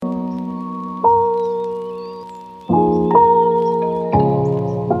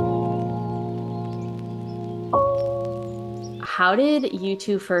how did you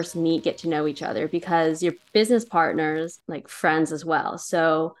two first meet, get to know each other? Because you're business partners, like friends as well.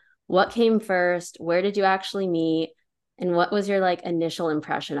 So what came first? Where did you actually meet? And what was your like initial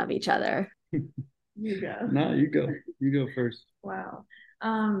impression of each other? You go. No, you go. You go first. Wow.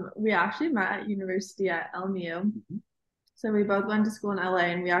 We actually met at university at LMU. Mhm. So we both went to school in LA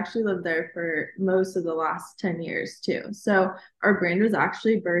and we actually lived there for most of the last 10 years too. So our brand was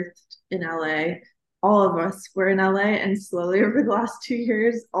actually birthed in LA. All of us were in LA and slowly over the last 2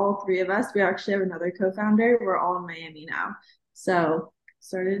 years, all three of us, we actually have another co-founder. We're all in Miami now. So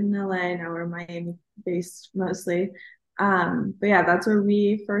started in LA, now we're Miami based mostly. But yeah, that's where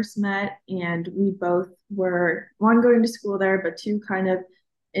we first met, and we both were one going to school there, but two kind of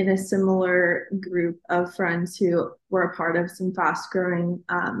in a similar group of friends who were a part of some fast growing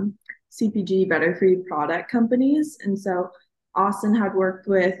CPG better for you product companies. And so Austin had worked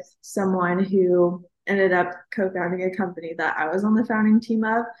with someone who ended up co-founding a company that I was on the founding team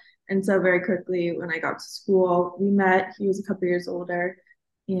of. And so very quickly when I got to school, we met. He was a couple years older.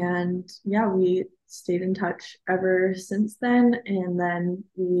 And yeah, we stayed in touch ever since then. And then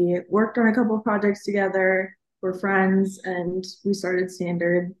we worked on a couple of projects together. We're friends, and we started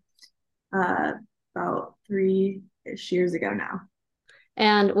Standard uh, about 3-ish years ago now.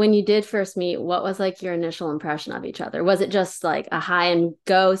 And when you did first meet, what was like your initial impression of each other? Was it just like a high and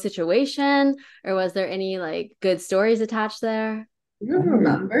go situation, or was there any like good stories attached there? You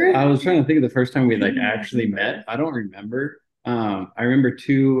remember? I was trying to think of the first time we like actually met. I don't remember. I remember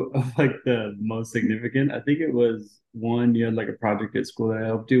two of like the most significant. I think it was one you had like a project at school that I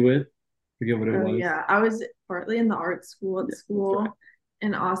helped you with. Forget what it Oh was. yeah, I was partly in the art school at Yeah, that's school, right.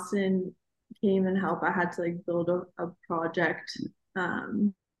 and Austin came and helped. I had to like build a project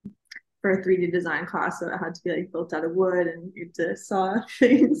um, for a 3D design class, so it had to be like built out of wood, and you had to saw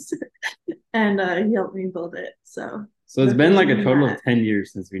things. And he helped me build it. So So it's the first been like time a we total of met, 10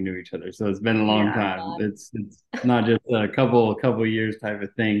 years since we knew each other. So it's been a long yeah, time. It's not just a couple years type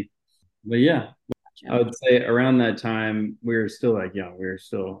of thing. But yeah, I Gotcha. would say around that time we were still like young. We were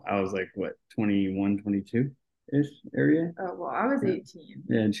still I was like what 21, 22 ish area. oh well, I was Yeah. 18.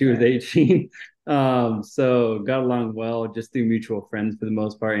 Yeah, and she was But 18. So got along well just through mutual friends for the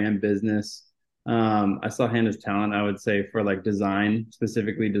most part and business. I saw Hannah's talent, I would say, for like design,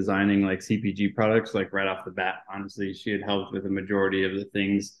 specifically designing like CPG products, like right off the bat. Honestly, she had helped with a majority of the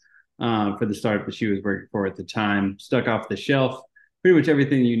things for the startup that she was working for at the time, stuck off the shelf, pretty much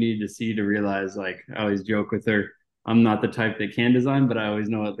everything you need to see to realize, like, I always joke with her, I'm not the type that can design, but I always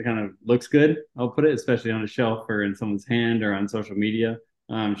know what kind of looks good. I'll put it, especially on a shelf or in someone's hand or on social media.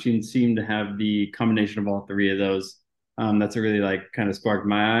 She seemed to have the combination of all three of those. That's what really like kind of sparked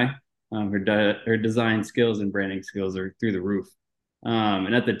my eye. Her design skills and branding skills are through the roof.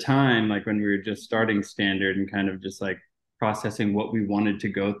 And at the time, like when we were just starting Standard and kind of just like processing what we wanted to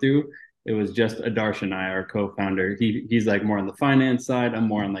go through, it was just Adarsh and I, our co-founder. He's like more on the finance side. I'm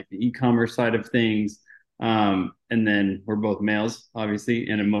more on like the e-commerce side of things. And then we're both males, obviously,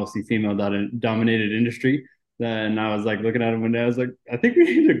 in a mostly female dominated industry. And I was like looking at him one day. I was like, I think we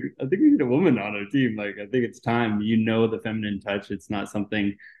need a woman on our team. Like, I think it's time. You know, the feminine touch. It's not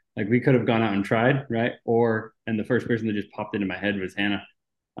something like we could have gone out and tried, right? And the first person that just popped into my head was Hannah,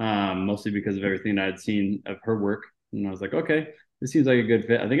 mostly because of everything that I'd seen of her work. And I was like, okay, this seems like a good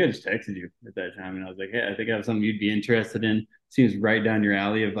fit. I think I just texted you at that time, and I was like, hey, I think I have something you'd be interested in. Seems right down your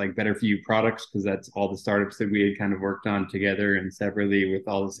alley of like better for you products, because that's all the startups that we had kind of worked on together and separately with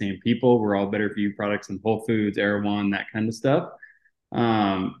all the same people. We're all better for you products in Whole Foods, Erewhon, that kind of stuff.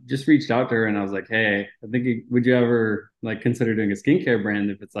 Just reached out to her and I was like, hey, I think would you ever like consider doing a skincare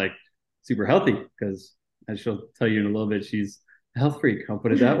brand if it's like super healthy? Because as she'll tell you in a little bit, she's a health freak. I'll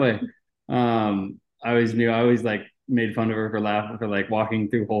put it that way. I always like made fun of her for laughing for like walking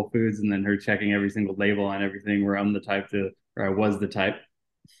through Whole Foods and then her checking every single label on everything where I'm the type to, or I was the type,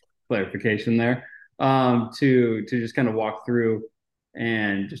 clarification there, to just kind of walk through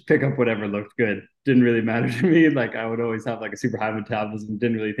and just pick up whatever looked good. Didn't really matter to me. Like I would always have like a super high metabolism.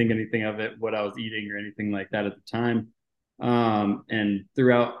 Didn't really think anything of it, what I was eating or anything like that at the time. And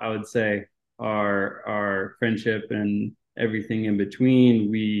throughout, I would say our friendship and everything in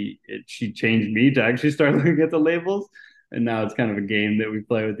between, she changed me to actually start looking at the labels. And now it's kind of a game that we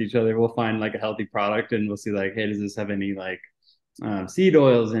play with each other. We'll find like a healthy product and we'll see like, hey, does this have any like seed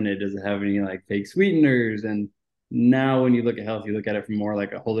oils in it? Does it have any like fake sweeteners? And now when you look at health, you look at it from more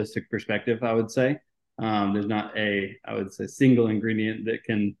like a holistic perspective, I would say. There's not I would say, single ingredient that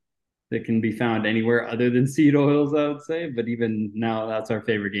can be found anywhere other than seed oils, I would say. But even now, that's our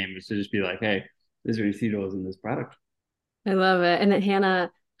favorite game is to just be like, hey, is there any seed oils in this product? I love it. And then Hannah,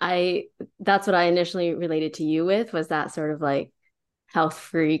 I that's what I initially related to you with, was that sort of like health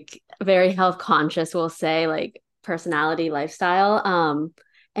freak, very health conscious, we'll say, like personality, lifestyle.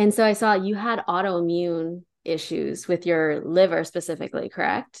 And so I saw you had autoimmune issues with your liver specifically,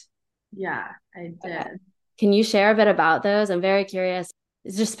 correct? Yeah, I Okay. did. Can you share a bit about those? I'm very curious.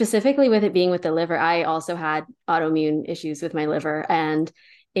 Just specifically with it being with the liver, I also had autoimmune issues with my liver, and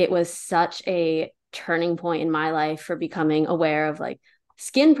it was such a turning point in my life for becoming aware of like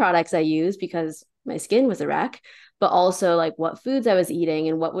skin products I use because my skin was a wreck, but also like what foods I was eating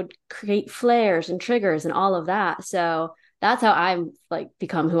and what would create flares and triggers and all of that. So that's how I'm like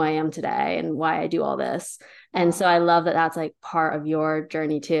become who I am today and why I do all this. And so Wow. I love that that's like part of your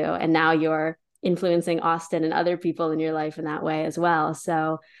journey too. And now you're influencing Austin and other people in your life in that way as well.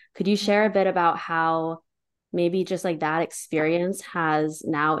 So, could you share a bit about how maybe just like that experience has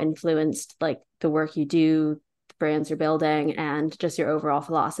now influenced like the work you do, the brands you're building, and just your overall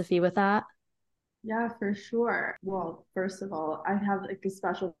philosophy with that? Yeah, for sure. Well, first of all, I have like a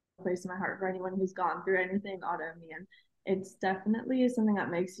special place in my heart for anyone who's gone through anything autoimmune. It's definitely something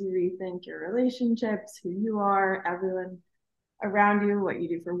that makes you rethink your relationships, who you are, everyone around you, what you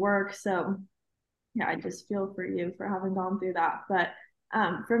do for work. So, yeah, I just feel for you for having gone through that. But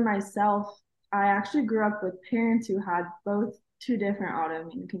for myself, I actually grew up with parents who had both two different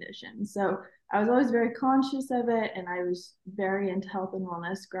autoimmune conditions. So I was always very conscious of it, and I was very into health and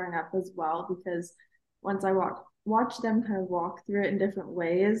wellness growing up as well. Because once I watched them kind of walk through it in different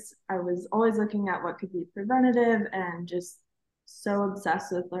ways, I was always looking at what could be preventative and just so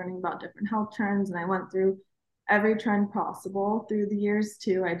obsessed with learning about different health trends. And I went through every trend possible through the years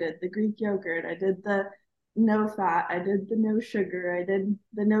too. I did the Greek yogurt, I did the no fat, I did the no sugar, I did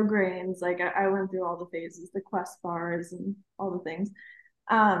the no grains. Like I went through all the phases, the Quest bars and all the things.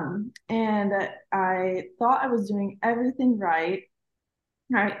 And I thought I was doing everything right.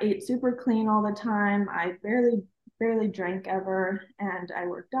 I ate super clean all the time. I barely drank ever, and I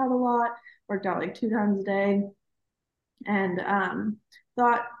worked out a lot. Worked out like 2 times a day, and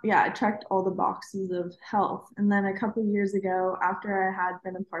thought, yeah, I checked all the boxes of health. And then a couple of years ago, after I had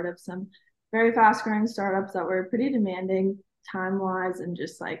been a part of some very fast growing startups that were pretty demanding time wise and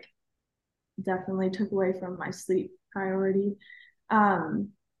just like definitely took away from my sleep priority, um,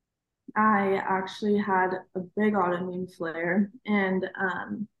 I actually had a big autoimmune flare, and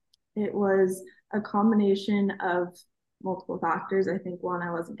it was a combination of multiple factors. I think one,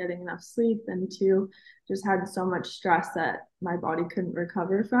 I wasn't getting enough sleep, and two, just had so much stress that my body couldn't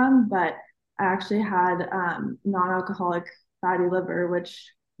recover from. But I actually had non-alcoholic fatty liver,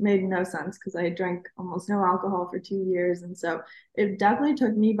 which made no sense because I drank almost no alcohol for 2 years. And so it definitely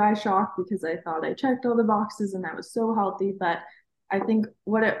took me by shock because I thought I checked all the boxes and I was so healthy. But I think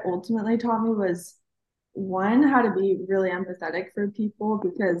what it ultimately taught me was one, how to be really empathetic for people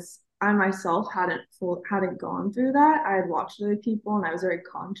because I myself hadn't gone through that. I had watched other people and I was very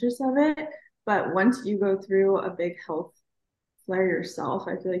conscious of it. But once you go through a big health flare yourself,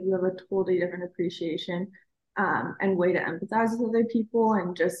 I feel like you have a totally different appreciation and way to empathize with other people.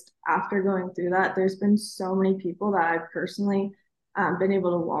 And just after going through that, there's been so many people that I've personally been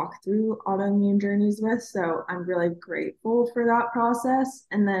able to walk through autoimmune journeys with. So I'm really grateful for that process.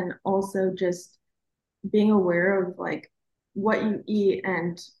 And then also just being aware of like what you eat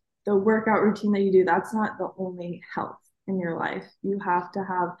and the workout routine that you do. That's not the only health in your life.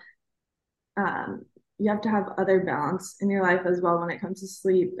 Um, you have to have other balance in your life as well when it comes to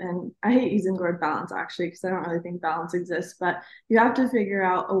sleep. And I hate using the word balance actually because I don't really think balance exists, but you have to figure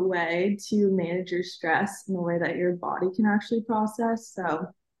out a way to manage your stress in a way that your body can actually process. So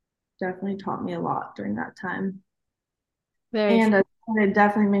definitely taught me a lot during that time. Very, And it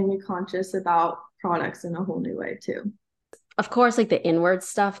definitely made me conscious about products in a whole new way too. of course, like the inward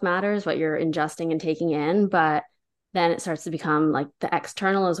stuff matters, what you're ingesting and taking in, but then it starts to become like the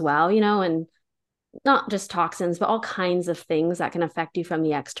external as well, and not just toxins, but all kinds of things that can affect you from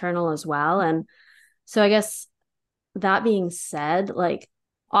the external as well. And so I guess that being said, like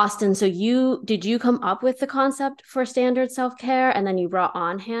Austin, so you come up with the concept for standard self-care and then you brought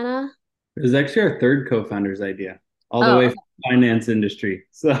on Hannah? It was actually our third co-founder's idea, all the Oh, way from the finance industry.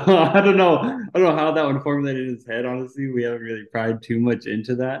 So I don't know how that one formulated in his head. Honestly, we haven't really pried too much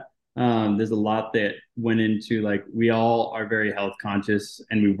into that. There's a lot that went into like we all are very health conscious,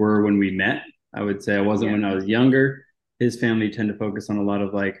 and we were when we met. I would say I wasn't Yeah. when I was younger. His family tend to focus on a lot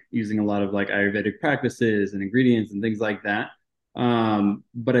of like using a lot of like Ayurvedic practices and ingredients and things like that.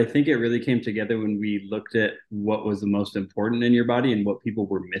 But I think it really came together when we looked at what was the most important in your body and what people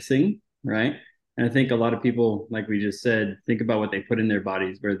were missing, right? And I think a lot of people, like we just said, think about what they put in their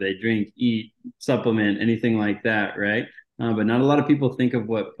bodies, where they drink, eat, supplement, anything like that, right? but not a lot of people think of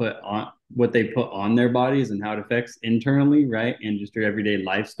what they put on their bodies and how it affects internally, right? And just your everyday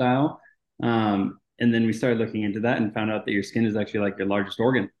lifestyle. And then we started looking into that and found out that your skin is actually like your largest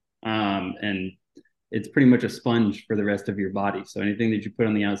organ. And it's pretty much a sponge for the rest of your body. So anything that you put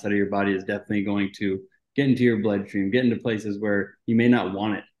on the outside of your body is definitely going to get into your bloodstream, get into places where you may not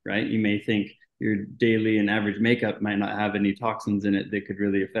want it, right? You may think your daily and average makeup might not have any toxins in it that could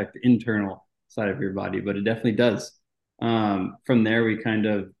really affect the internal side of your body, but it definitely does. From there, we kind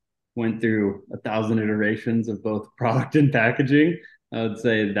of went through 1,000 iterations of both product and packaging. I would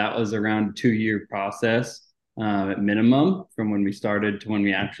say that was around a 2-year process at minimum from when we started to when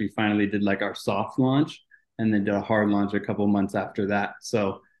we actually finally did like our soft launch and then did a hard launch a couple months after that.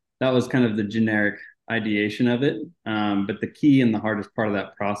 So that was kind of the generic ideation of it. But the key and the hardest part of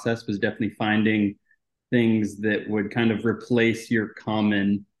that process was definitely finding things that would kind of replace your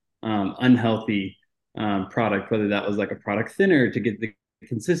common unhealthy product, whether that was like a product thinner to get the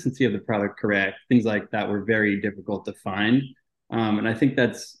consistency of the product correct. Things like that were very difficult to find. And I think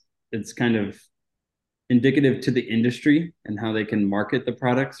it's kind of indicative to the industry and how they can market the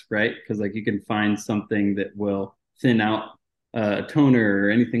products, right? Because like you can find something that will thin out a toner or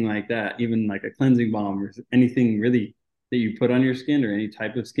anything like that, even like a cleansing balm or anything really that you put on your skin or any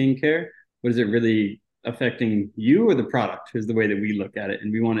type of skincare. What is it really affecting you or the product is the way that we look at it.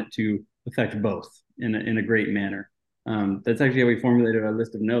 And we want it to affect both in a great manner. That's actually how we formulated our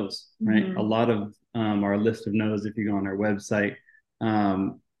list of no's, right? A lot of our list of no's, if you go on our website,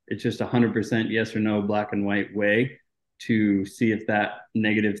 it's just 100% yes or no, black and white way to see if that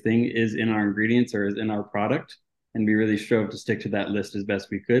negative thing is in our ingredients or is in our product. And we really strove to stick to that list as best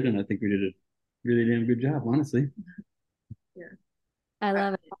we could. And I think we did a really damn good job, honestly. Yeah. I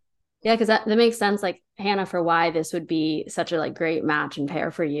love it. Yeah, because that makes sense, like Hannah, for why this would be such a like great match and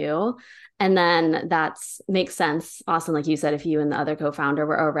pair for you. And then that's makes sense, Austin, like you said, if you and the other co-founder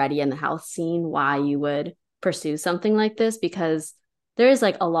were already in the health scene, why you would pursue something like this, because there is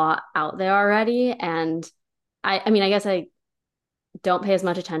like a lot out there already. And I mean, I guess I don't pay as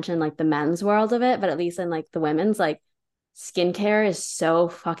much attention like the men's world of it, but at least in like the women's, like skincare is so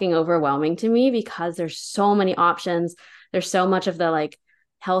fucking overwhelming to me because there's so many options. There's so much of the like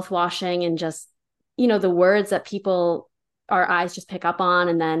health washing and just, the words that our eyes just pick up on.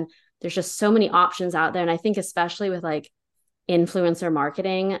 And then there's just so many options out there. And I think especially with like influencer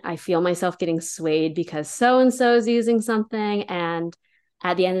marketing, I feel myself getting swayed because so and so is using something. And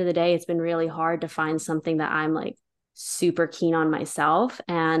at the end of the day, it's been really hard to find something that I'm like super keen on myself.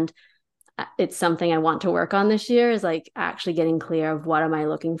 And it's something I want to work on this year, is like actually getting clear of what am I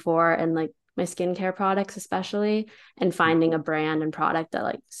looking for and like my skincare products, especially, and finding a brand and product that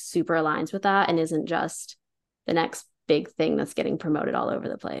like super aligns with that and isn't just the next big thing that's getting promoted all over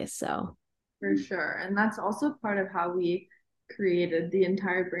the place. So for sure. And that's also part of how we created the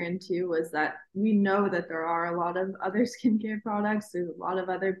entire brand too, was that we know that there are a lot of other skincare products. There's a lot of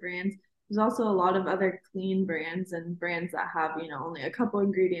other brands. There's also a lot of other clean brands and brands that have, only a couple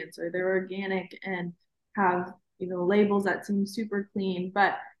ingredients, or they're organic and have, labels that seem super clean.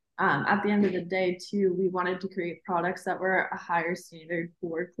 But at the end of the day too, we wanted to create products that were a higher standard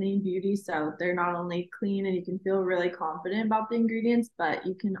for clean beauty. So they're not only clean and you can feel really confident about the ingredients, but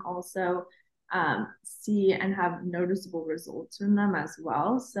you can also see and have noticeable results from them as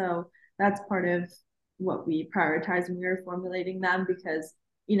well. So that's part of what we prioritize when we were formulating them, because,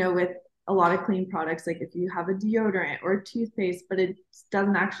 with a lot of clean products, like if you have a deodorant or a toothpaste, but it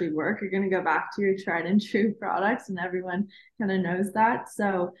doesn't actually work, you're going to go back to your tried and true products, and everyone kind of knows that.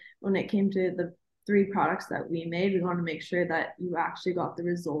 So when it came to the 3 products that we made, we want to make sure that you actually got the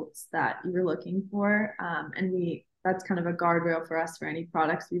results that you were looking for. And that's kind of a guardrail for us for any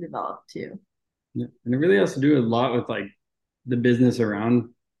products we develop too. Yeah. And it really has to do a lot with like the business around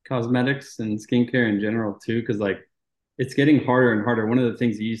cosmetics and skincare in general too, because like it's getting harder and harder. One of the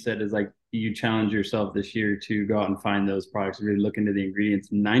things that you said is like you challenge yourself this year to go out and find those products, really look into the ingredients.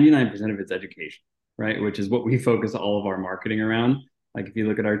 99% of it's education, right? Which is what we focus all of our marketing around. Like if you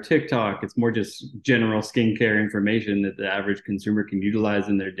look at our TikTok, it's more just general skincare information that the average consumer can utilize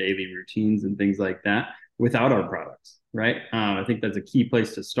in their daily routines and things like that without our products, right? I think that's a key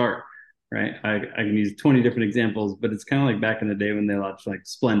place to start, right? I can use 20 different examples, but it's kind of like back in the day when they launched like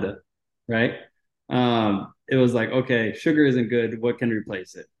Splenda, right? It was like, okay, sugar isn't good. What can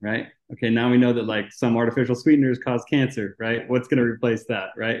replace it, right? Okay, now we know that like some artificial sweeteners cause cancer, right? What's going to replace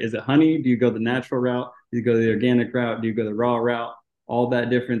that, right? Is it honey? Do you go the natural route? Do you go the organic route? Do you go the raw route? All that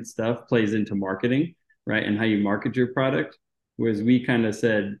different stuff plays into marketing, right? And how you market your product. Whereas we kind of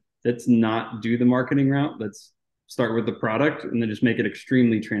said, let's not do the marketing route. Let's start with the product and then just make it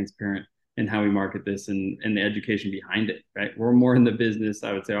extremely transparent. and how we market this and the education behind it, right? We're more in the business.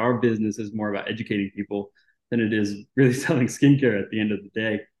 I would say our business is more about educating people than it is really selling skincare at the end of the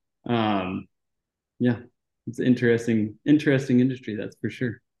day. Um, yeah, it's an interesting industry, that's for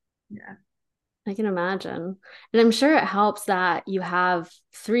sure. Yeah. I can imagine. And I'm sure it helps that you have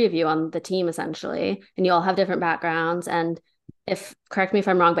three of you on the team essentially, and you all have different backgrounds. And if correct me if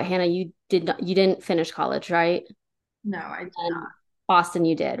I'm wrong, but Hannah, you didn't finish college, right? No, I did And not. Austin,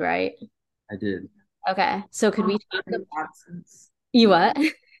 you did, right? I did. Okay. So could On we my talk leave of absence. you what?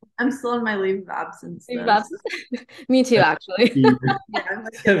 I'm still in my leave of absence Leave of though. So absence? Me too, actually. Senior, yeah, I'm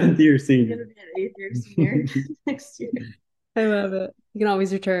like seventh year gonna senior. be an 8th year senior next year. I love it. You can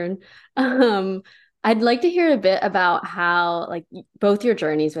always return. Um, I'd like to hear a bit about how like both your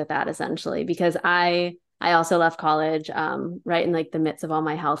journeys with that essentially, because I also left college right in like the midst of all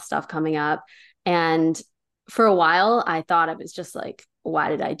my health stuff coming up. And for a while I thought I was just like, why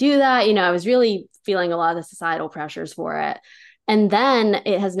did I do that? You know, I was really feeling a lot of the societal pressures for it. And then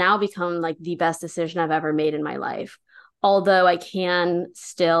it has now become like the best decision I've ever made in my life. Although I can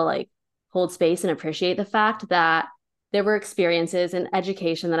still like hold space and appreciate the fact that there were experiences and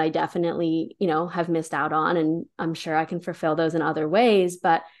education that I definitely, you know, have missed out on. And I'm sure I can fulfill those in other ways.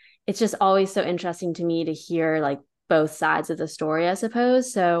 But it's just always so interesting to me to hear like both sides of the story, I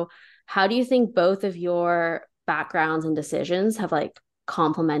suppose. So, how do you think both of your backgrounds and decisions have like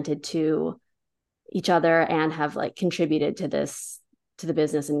complemented to each other and have like contributed to this, to the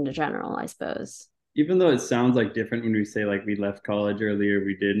business in general, I suppose? Even though it sounds like different when we say like we left college earlier,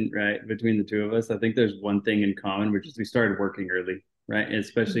 we didn't, right? Between the two of us, I think there's one thing in common, which is we started working early, right?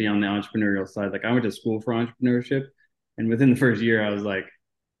 Especially on the entrepreneurial side. Like I went to school for entrepreneurship, and within the first year, I was like,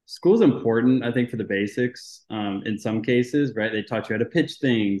 school's important, I think, for the basics. In some cases, right? They taught you how to pitch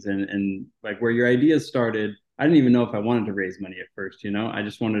things and like where your ideas started. I didn't even know if I wanted to raise money at first, you know. I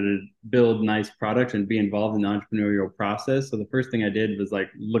just wanted to build nice products and be involved in the entrepreneurial process. So the first thing I did was like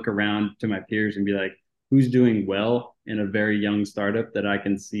look around to my peers and be like, who's doing well in a very young startup that I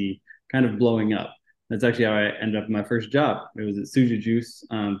can see kind of blowing up. That's actually how I ended up in my first job. It was at Suja Juice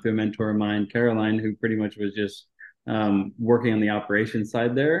through a mentor of mine, Caroline, who pretty much was just working on the operations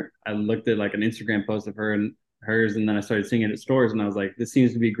side there. I looked at like an Instagram post of her and hers, and then I started seeing it at stores, and I was like, this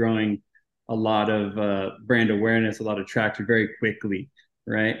seems to be growing a lot of brand awareness, a lot of traction very quickly,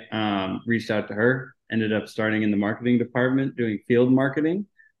 right? Reached out to her, ended up starting in the marketing department doing field marketing.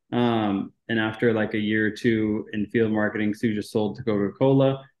 And after like a year or two in field marketing, Sue just sold to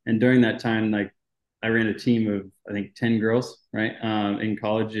Coca-Cola. And during that time, like I ran a team of I think 10 girls, right? In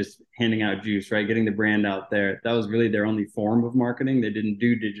college, just handing out juice, right? Getting the brand out there. That was really their only form of marketing. They didn't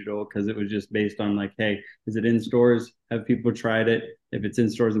do digital because it was just based on like, hey, is it in stores? Have people tried it? If it's in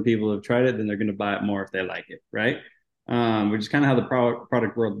stores and people have tried it, then they're going to buy it more if they like it, right? Which is kind of how the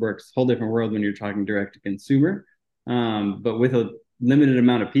product world works. Whole different world when you're talking direct to consumer. But with a limited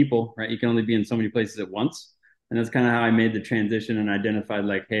amount of people, right? You can only be in so many places at once. And that's kind of how I made the transition and identified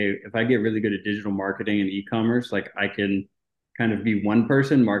like, hey, if I get really good at digital marketing and e-commerce, like I can kind of be one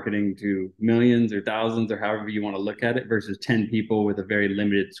person marketing to millions or thousands or however you want to look at it versus 10 people with a very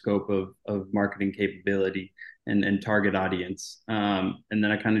limited scope of marketing capability and target audience. And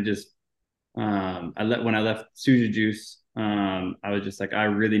then I kind of just when I left Suja Juice, I was just like, I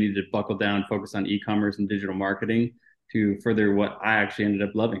really needed to buckle down, focus on e-commerce and digital marketing to further what I actually ended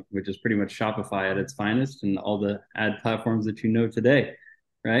up loving, which is pretty much Shopify at its finest and all the ad platforms that you know today,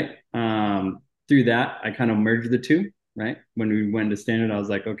 right? Through that, I kind of merged the two, right? When we went to Standard, I was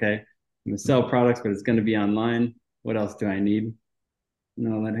like, okay, I'm gonna sell products, but it's gonna be online. What else do I need?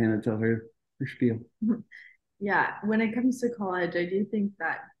 And I'll let Hannah tell her spiel. Yeah, when it comes to college, I do think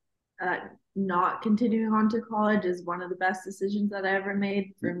that not continuing on to college is one of the best decisions that I ever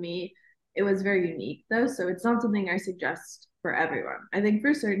made. For me, it was very unique though, so it's not something I suggest for everyone. I think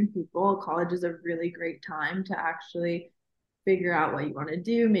for certain people, college is a really great time to actually figure out what you want to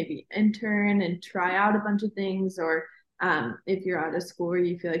do, maybe intern and try out a bunch of things, or if you're out of school where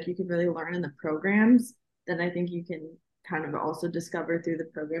you feel like you can really learn in the programs, then I think you can kind of also discover through the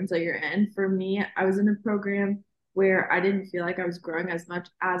programs that you're in. For me, I was in a program where I didn't feel like I was growing as much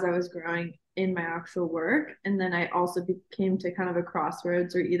as I was growing in my actual work. And then I also came to kind of a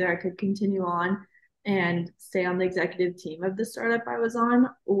crossroads where either I could continue on and stay on the executive team of the startup I was on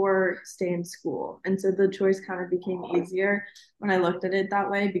or stay in school. And so the choice kind of became easier when I looked at it that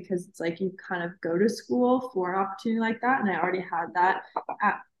way because it's like you kind of go to school for an opportunity like that. And I already had that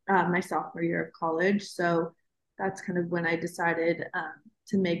at my sophomore year of college. So that's kind of when I decided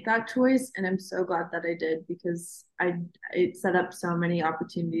to make that choice. And I'm so glad that I did because it set up so many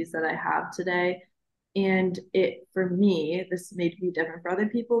opportunities that I have today. And it, for me, this may be different for other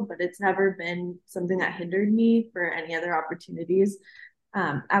people, but it's never been something that hindered me for any other opportunities.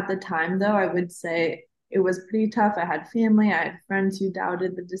 At the time, though, I would say it was pretty tough. I had family, I had friends who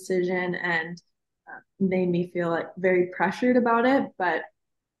doubted the decision and made me feel like very pressured about it. But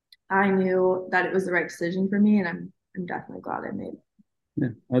I knew that it was the right decision for me, and I'm definitely glad I made it. Yeah,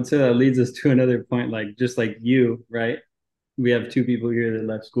 I'd say that leads us to another point, like just like you, right? We have two people here that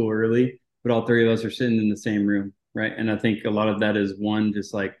left school early, but all three of us are sitting in the same room, right? And I think a lot of that is one,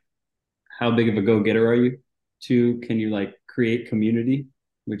 just like how big of a go-getter are you? Two, can you like create community,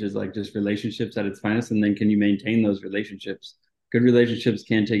 which is like just relationships at its finest, and then can you maintain those relationships? Good relationships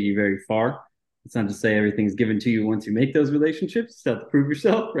can take you very far. It's not to say everything's given to you once you make those relationships. You still have to prove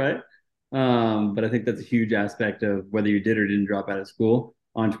yourself, right? But I think that's a huge aspect of whether you did or didn't drop out of school.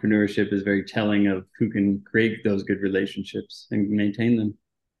 Entrepreneurship is very telling of who can create those good relationships and maintain them.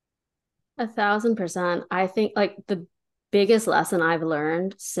 1,000%. I think like the biggest lesson I've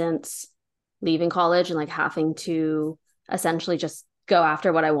learned since leaving college and like having to essentially just go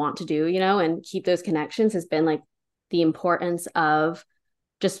after what I want to do, and keep those connections has been like the importance of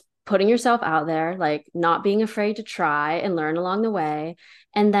just putting yourself out there, like not being afraid to try and learn along the way.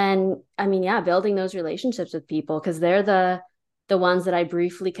 And then, I mean, yeah, building those relationships with people because they're the ones that I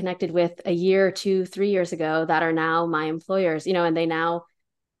briefly connected with a year, 2, 3 years ago that are now my employers, and they now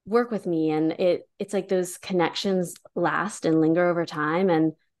work with me. And it's like those connections last and linger over time.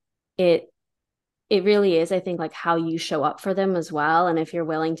 And it it really is, I think, like how you show up for them as well. And if you're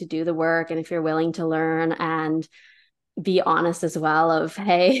willing to do the work and if you're willing to learn and be honest as well of,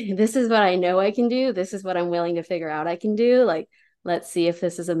 hey, this is what I know I can do. This is what I'm willing to figure out I can do. Like, let's see if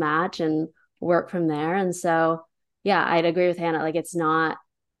this is a match and work from there. And so, yeah, I'd agree with Hannah. Like, it's not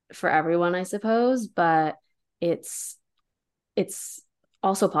for everyone, I suppose, but it's it's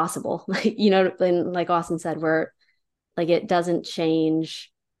also possible. Like, and like Austin said, we're like it doesn't change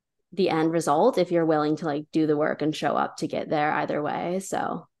the end result if you're willing to like do the work and show up to get there either way.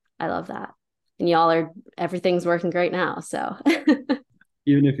 So I love that. And everything's working great now. So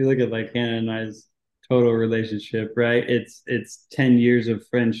Even if you look at like Hannah and I's total relationship, right? It's 10 years of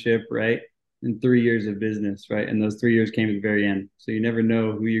friendship, right? And 3 years of business, right? And those 3 years came at the very end. So you never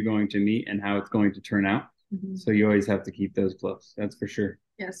know who you're going to meet and how it's going to turn out. Mm-hmm. So you always have to keep those close. That's for sure.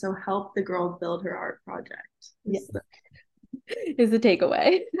 Yeah. So help the girl build her art project. Yes. Is the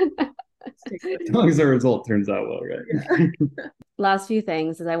takeaway. As long as the result turns out well, right? Yeah. Last few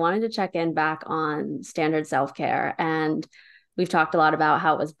things is I wanted to check in back on standard self-care. And we've talked a lot about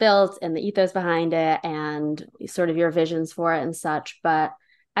how it was built and the ethos behind it and sort of your visions for it and such. But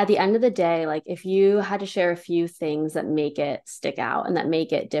at the end of the day, like if you had to share a few things that make it stick out and that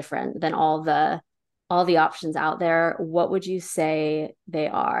make it different than all the options out there, what would you say they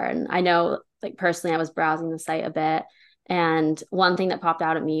are? And I know, like personally, I was browsing the site a bit, and one thing that popped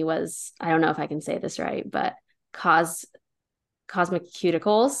out at me was, I don't know if I can say this right, but cosmeceuticals.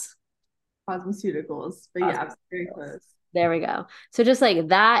 Cosmeceuticals, but yeah, very close. There we go. So just like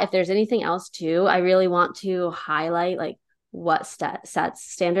that, if there's anything else too, I really want to highlight like what sets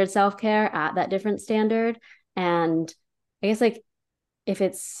standard self-care at that different standard. And I guess like if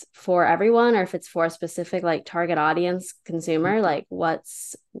it's for everyone or if it's for a specific like target audience consumer, like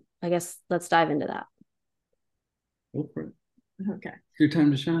I guess let's dive into that. Go for it. Okay. It's your time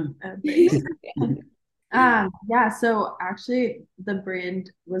to shine. Yeah, so actually the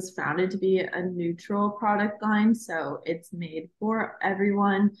brand was founded to be a neutral product line. So it's made for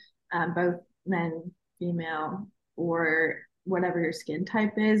everyone, both men, female, or whatever your skin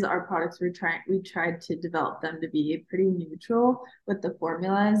type is. Our products we tried to develop them to be pretty neutral with the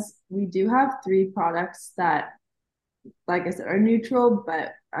formulas. We do have 3 products that, like I said, are neutral,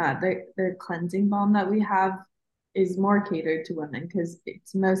 but the cleansing balm that we have is more catered to women because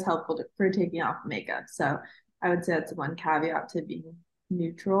it's most helpful for taking off makeup. So I would say that's one caveat to being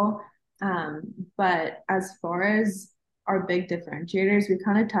neutral. But as far as our big differentiators, we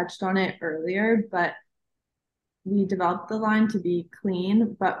kind of touched on it earlier, but we developed the line to be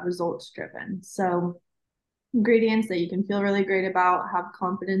clean but results driven. So ingredients that you can feel really great about, have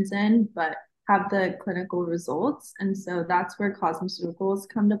confidence in, but have the clinical results. And so that's where cosmeceuticals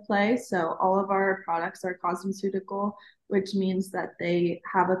come to play. So all of our products are cosmeceutical, which means that they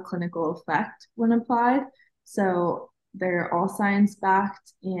have a clinical effect when applied. So they're all science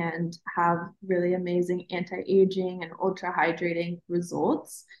backed and have really amazing anti-aging and ultra hydrating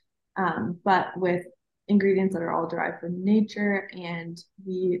results, but with ingredients that are all derived from nature. And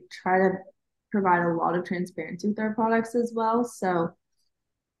we try to provide a lot of transparency with our products as well. So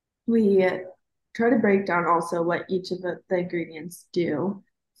we try to break down also what each of the ingredients do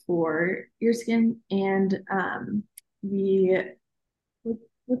for your skin. And we,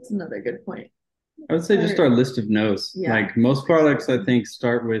 what's another good point? I would say just our list of no's. Yeah. Like most products, I think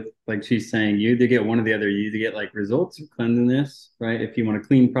start with, like she's saying, you either get one or the other. You either get like results or cleanliness, right? If you want a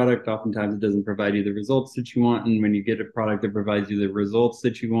clean product, oftentimes it doesn't provide you the results that you want. And when you get a product that provides you the results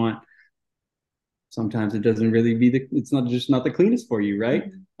that you want, sometimes it doesn't really it's not just not the cleanest for you,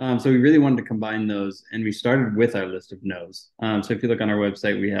 right? So we really wanted to combine those, and we started with our list of no's. So if you look on our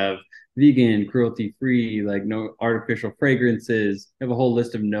website, we have vegan, cruelty free, like no artificial fragrances. We have a whole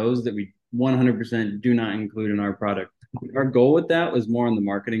list of no's that we 100% do not include in our product. Our goal with that was more on the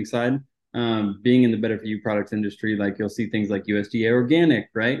marketing side. Being in the better for you products industry, like you'll see things like USDA organic,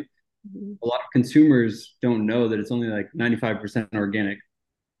 right? A lot of consumers don't know that it's only like 95% organic,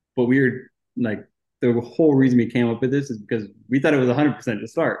 but we were like, the whole reason we came up with this is because we thought it was 100% to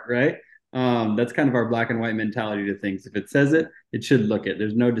start, right? That's kind of our black and white mentality to things. If it says it, it should look it.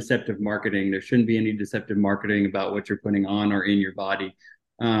 There's no deceptive marketing. There shouldn't be any deceptive marketing about what you're putting on or in your body,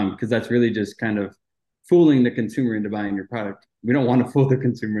 because that's really just kind of fooling the consumer into buying your product. We don't want to fool the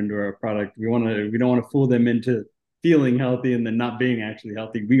consumer into our product. We don't want to fool them into feeling healthy and then not being actually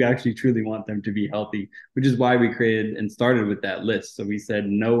healthy. We actually truly want them to be healthy, which is why we created and started with that list. So we said,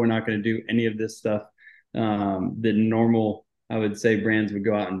 no, we're not going to do any of this stuff that normal, I would say, brands would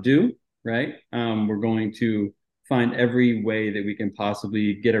go out and do, right? We're going to find every way that we can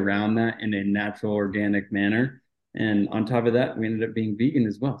possibly get around that in a natural, organic manner. And on top of that, we ended up being vegan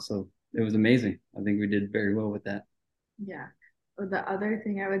as well. So it was amazing. I think we did very well with that. Yeah. The other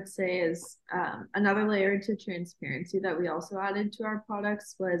thing I would say is another layer to transparency that we also added to our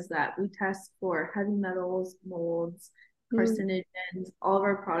products was that we test for heavy metals, molds, carcinogens. All of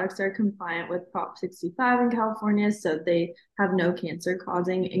our products are compliant with Prop 65 in California, so they have no cancer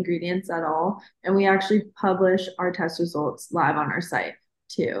causing ingredients at all. And we actually publish our test results live on our site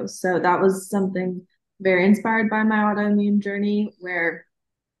too. So that was something very inspired by my autoimmune journey, where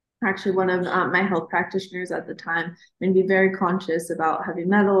actually one of my health practitioners at the time made me very conscious about heavy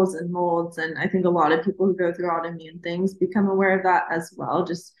metals and molds. And I think a lot of people who go through autoimmune things become aware of that as well.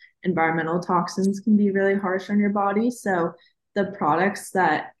 Just environmental toxins can be really harsh on your body. So the products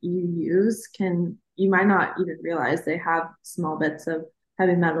that you use you might not even realize they have small bits of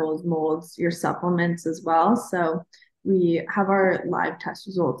heavy metals, molds, your supplements as well. So we have our live test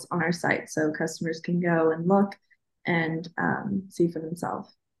results on our site so customers can go and look and see for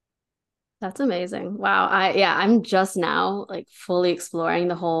themselves. That's amazing. Wow. I'm just now like fully exploring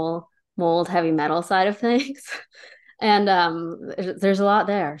the whole mold heavy metal side of things. And there's a lot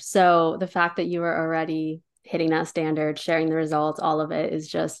there. So the fact that you were already hitting that standard, sharing the results, all of it is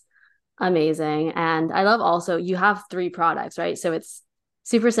just amazing. And I love also you have 3 products, right? So it's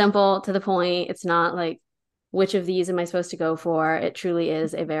super simple to the point. It's not like which of these am I supposed to go for? It truly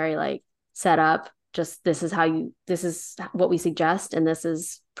is a very like set up, just this is what we suggest, and this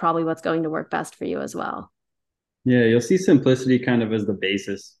is probably what's going to work best for you as well. Yeah, you'll see simplicity kind of as the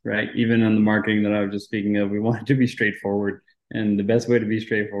basis, right? Even on the marketing that I was just speaking of, we want it to be straightforward. And the best way to be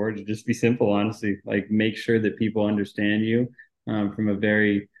straightforward is just be simple, honestly. Like make sure that people understand you from a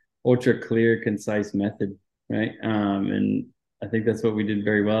very ultra clear, concise method, right? And I think that's what we did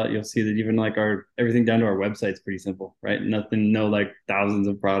very well. You'll see that even like everything down to our website's pretty simple, right? Nothing, no like thousands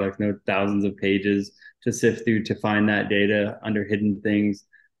of products, no thousands of pages to sift through to find that data under hidden things.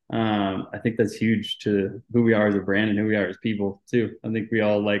 I think that's huge to who we are as a brand and who we are as people too. I think we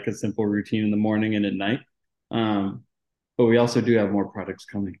all like a simple routine in the morning and at night. But we also do have more products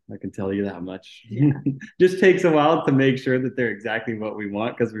coming. I can tell you that much. Yeah. Just takes a while to make sure that they're exactly what we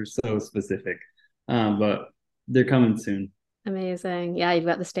want because we're so specific. But they're coming soon. Amazing. Yeah, you've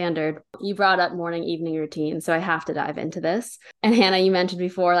got the standard. You brought up morning, evening routine, so I have to dive into this. And Hannah, you mentioned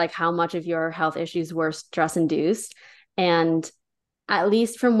before like how much of your health issues were stress induced. And at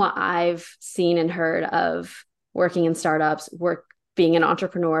least from what I've seen and heard of working in startups, being an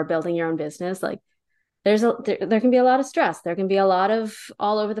entrepreneur, building your own business, like there can be a lot of stress. There can be a lot of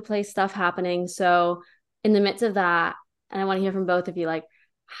all over the place stuff happening. So in the midst of that, and I want to hear from both of you, like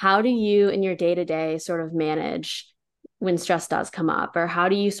how do you in your day-to-day sort of manage when stress does come up, or how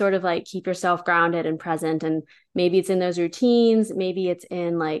do you sort of like keep yourself grounded and present? And maybe it's in those routines, maybe it's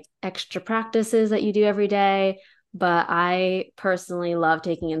in like extra practices that you do every day. But I personally love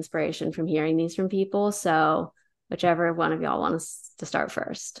taking inspiration from hearing these from people. So whichever one of y'all wants to start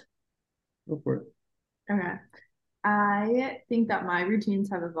first. Go for it. Okay. I think that my routines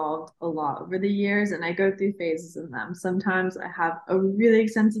have evolved a lot over the years, and I go through phases in them. Sometimes I have a really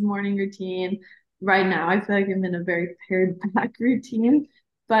extensive morning routine. Right now, I feel like I'm in a very pared back routine,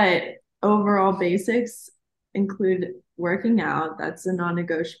 but overall basics include working out. That's a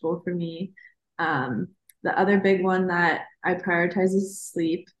non-negotiable for me. Um, the other big one that I prioritize is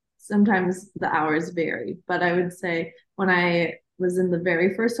sleep. Sometimes the hours vary, but I would say when I was in the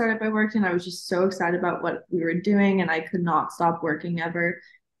very first startup I worked in, I was just so excited about what we were doing and I could not stop working ever.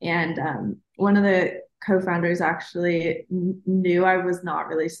 And one of the co-founders actually knew I was not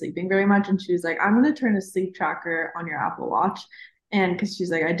really sleeping very much. And she was like, I'm going to turn a sleep tracker on your Apple Watch. And because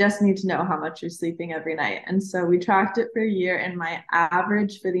she's like, I just need to know how much you're sleeping every night. And so we tracked it for a year, and my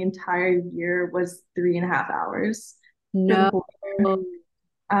average for the entire year was 3.5 hours for the No. whole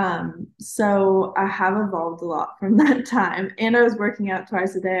year. So I have evolved a lot from that time. And I was working out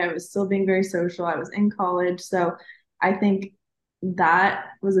twice a day. I was still being very social. I was in college. So I think that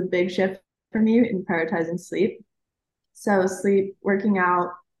was a big shift for me in prioritizing sleep. So sleep, working out,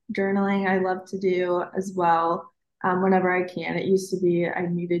 journaling, I love to do as well. Whenever I can. It used to be I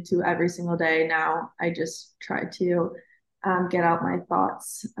needed to every single day. Now I just try to get out my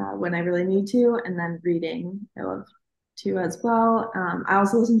thoughts when I really need to, and then reading. I love to as well. I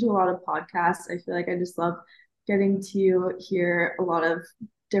also listen to a lot of podcasts. I feel like I just love getting to hear a lot of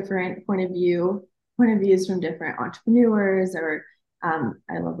different point of views from different entrepreneurs, or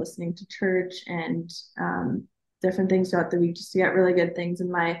I love listening to church and different things throughout the week just to get really good things in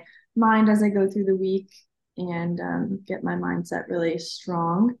my mind as I go through the week and get my mindset really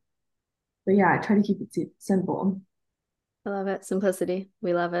strong. But yeah, I try to keep it simple. I love it. Simplicity.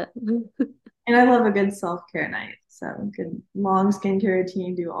 We love it. And I love a good self-care night. So good long skincare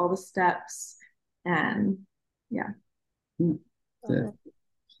routine, do all the steps, and yeah. Yeah.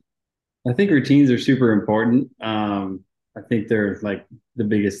 I think routines are super important. I think they're like the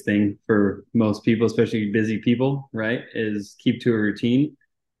biggest thing for most people, especially busy people, right? Is keep to a routine.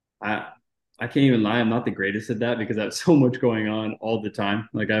 I I can't even lie, I'm not the greatest at that because I have so much going on all the time.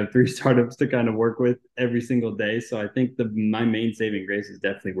 Like I have three startups to kind of work with every single day. So I think the my main saving grace is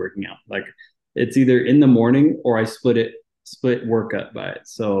definitely working out. Like it's either in the morning or I split work up by it.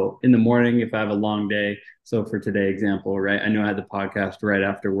 So in the morning, if I have a long day, so for today example, right? I know I had the podcast right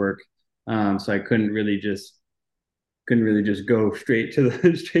after work. So I couldn't really just go straight to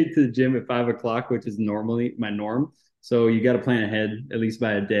the straight to the gym at 5 o'clock, which is normally my norm. So you got to plan ahead at least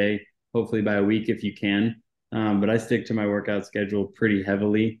by a day, hopefully by a week if you can. But I stick to my workout schedule pretty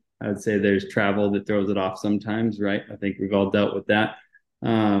heavily. I would say there's travel that throws it off sometimes, right? I think we've all dealt with that.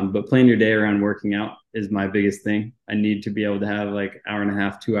 But plan your day around working out is my biggest thing. I need to be able to have like hour and a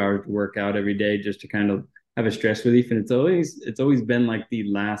half, 2 hours to work out every day just to kind of have a stress relief. And it's always been like the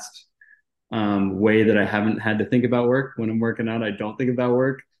last way that I haven't had to think about work. When I'm working out, I don't think about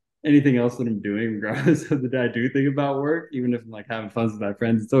work. Anything else that I'm doing, regardless of the day, I do think about work. Even if I'm like having fun with my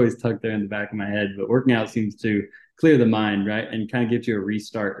friends, it's always tucked there in the back of my head. But working out seems to clear the mind, right? And kind of get you a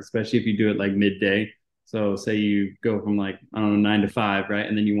restart, especially if you do it like midday. So say you go from like, I don't know, 9 to 5, right?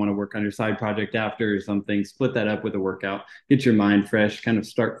 And then you want to work on your side project after or something, split that up with a workout, get your mind fresh, kind of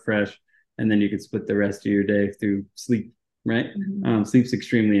start fresh. And then you can split the rest of your day through sleep, right? Sleep's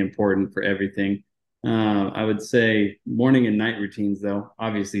extremely important for everything. I would say morning and night routines, though,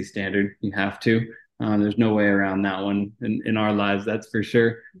 obviously standard. You have to. There's no way around that one in our lives, that's for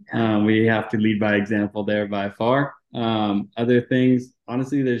sure. We have to lead by example there by far. Other things,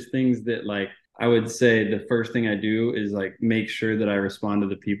 honestly, there's things that like I would say the first thing I do is like make sure that I respond to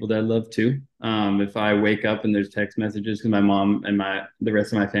the people that I love too. If I wake up and there's text messages because my mom and the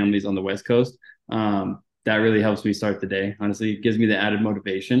rest of my family's on the West Coast, that really helps me start the day. Honestly, it gives me the added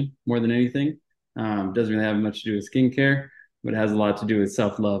motivation more than anything. Doesn't really have much to do with skincare, but it has a lot to do with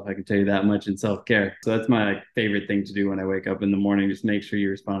self-love. I can tell you that much in self-care. So that's my like, favorite thing to do when I wake up in the morning. Just make sure you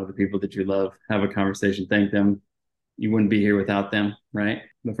respond to the people that you love, have a conversation, thank them. You wouldn't be here without them, right?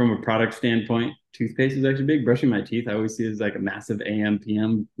 But from a product standpoint, toothpaste is actually big. Brushing my teeth, I always see it as like a massive AM,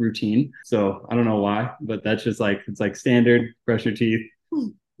 PM routine. So I don't know why, but that's just like, it's like standard, brush your teeth,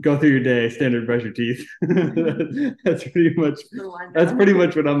 go through your day, standard brush your teeth. that's pretty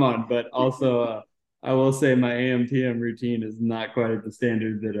much what I'm on. But also, I will say my AM PM routine is not quite at the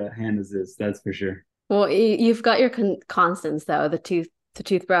standard that Hannah's is. That's for sure. Well, you've got your constants though, the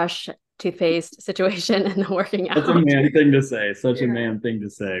toothbrush, toothpaste situation, and the working That's a out. man thing to say. Such a man thing to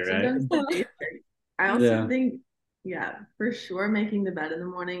say, right? I also Yeah. think, yeah, for sure, making the bed in the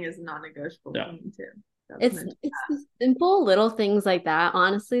morning is non-negotiable Yeah. for me too. It's the simple little things like that,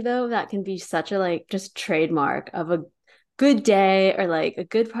 honestly, though, that can be such a like just trademark of a good day or like a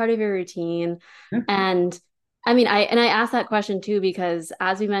good part of your routine. Yeah. And I mean, I asked that question too because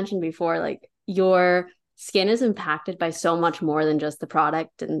as we mentioned before, like your skin is impacted by so much more than just the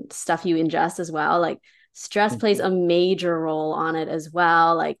product and stuff you ingest as well. Like stress plays a major role on it as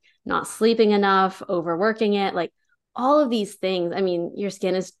well, like not sleeping enough, overworking it, like all of these things. I mean, your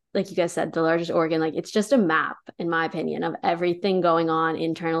skin is, like you guys said, the largest organ. Like it's just a map, in my opinion, of everything going on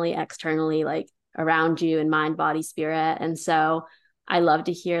internally, externally, like around you in mind, body, spirit. And so I love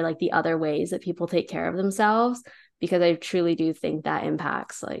to hear like the other ways that people take care of themselves because I truly do think that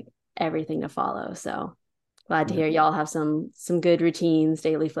impacts like everything to follow. So glad to Yeah. hear y'all have some good routines,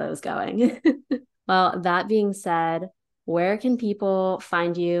 daily flows going. Well, that being said, where can people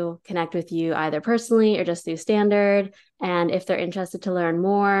find you, connect with you either personally or just through Standard? And if they're interested to learn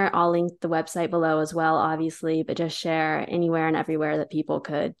more, I'll link the website below as well, obviously, but just share anywhere and everywhere that people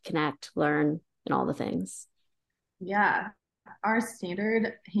could connect, learn, and all the things. Yeah. Our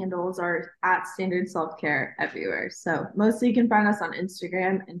Standard handles are at Standard Self Care everywhere. So mostly you can find us on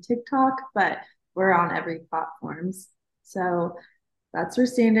Instagram and TikTok, but we're on every platforms. So that's for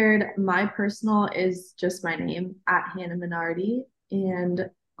Standard. My personal is just my name at Hannah Minardi, and Mine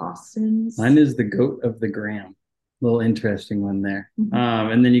Austin's. is the goat of the gram. Little interesting one there.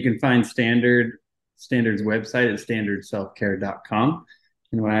 Mhm. And then you can find Standard's website at standardselfcare.com.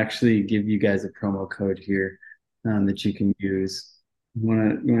 And we'll actually give you guys a promo code here that you can use. You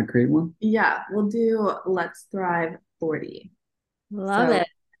wanna create one? Yeah, we'll do Let's Thrive 40. Love So it.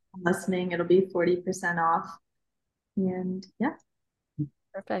 listening, it'll be 40% off. And yeah,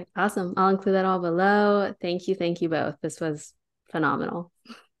 Perfect. Awesome. I'll include that all below. Thank you. Thank you both. This was phenomenal.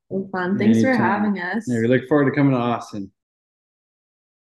 fun. Thanks for Anytime. having us. Yeah, we look forward to coming to Austin.